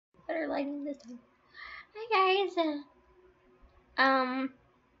better lighting this time. Hi guys.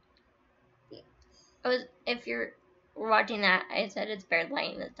 If you're watching that, I said it's better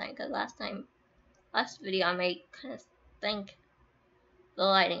lighting this time because last video I made kind of think the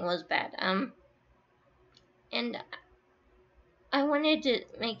lighting was bad. And I wanted to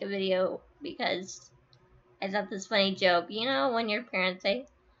make a video because I thought this funny joke. You know when your parents say,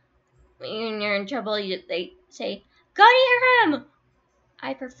 when you're in trouble, they say, "Go to your room."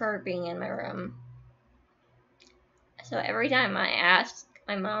 I prefer being in my room. So every time I ask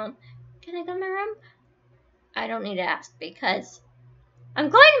my mom, "Can I go to my room?" I don't need to ask because I'm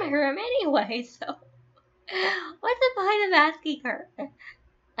going to my room anyway. So what's the point of asking her?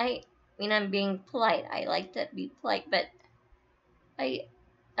 I mean, I'm being polite. I like to be polite, but I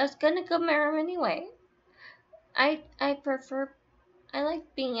was gonna go to my room anyway. I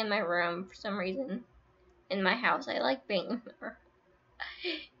like being in my room for some reason. In my house, I like being in my room.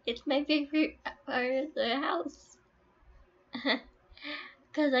 It's my favorite part of the house.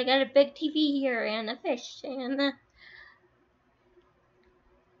 Because I got a big TV here and a fish and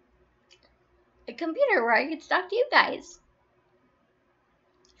a computer where I can talk to you guys.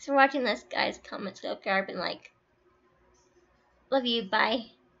 Thanks for watching this, guys. Comment, subscribe, and like. Love you.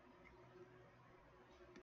 Bye.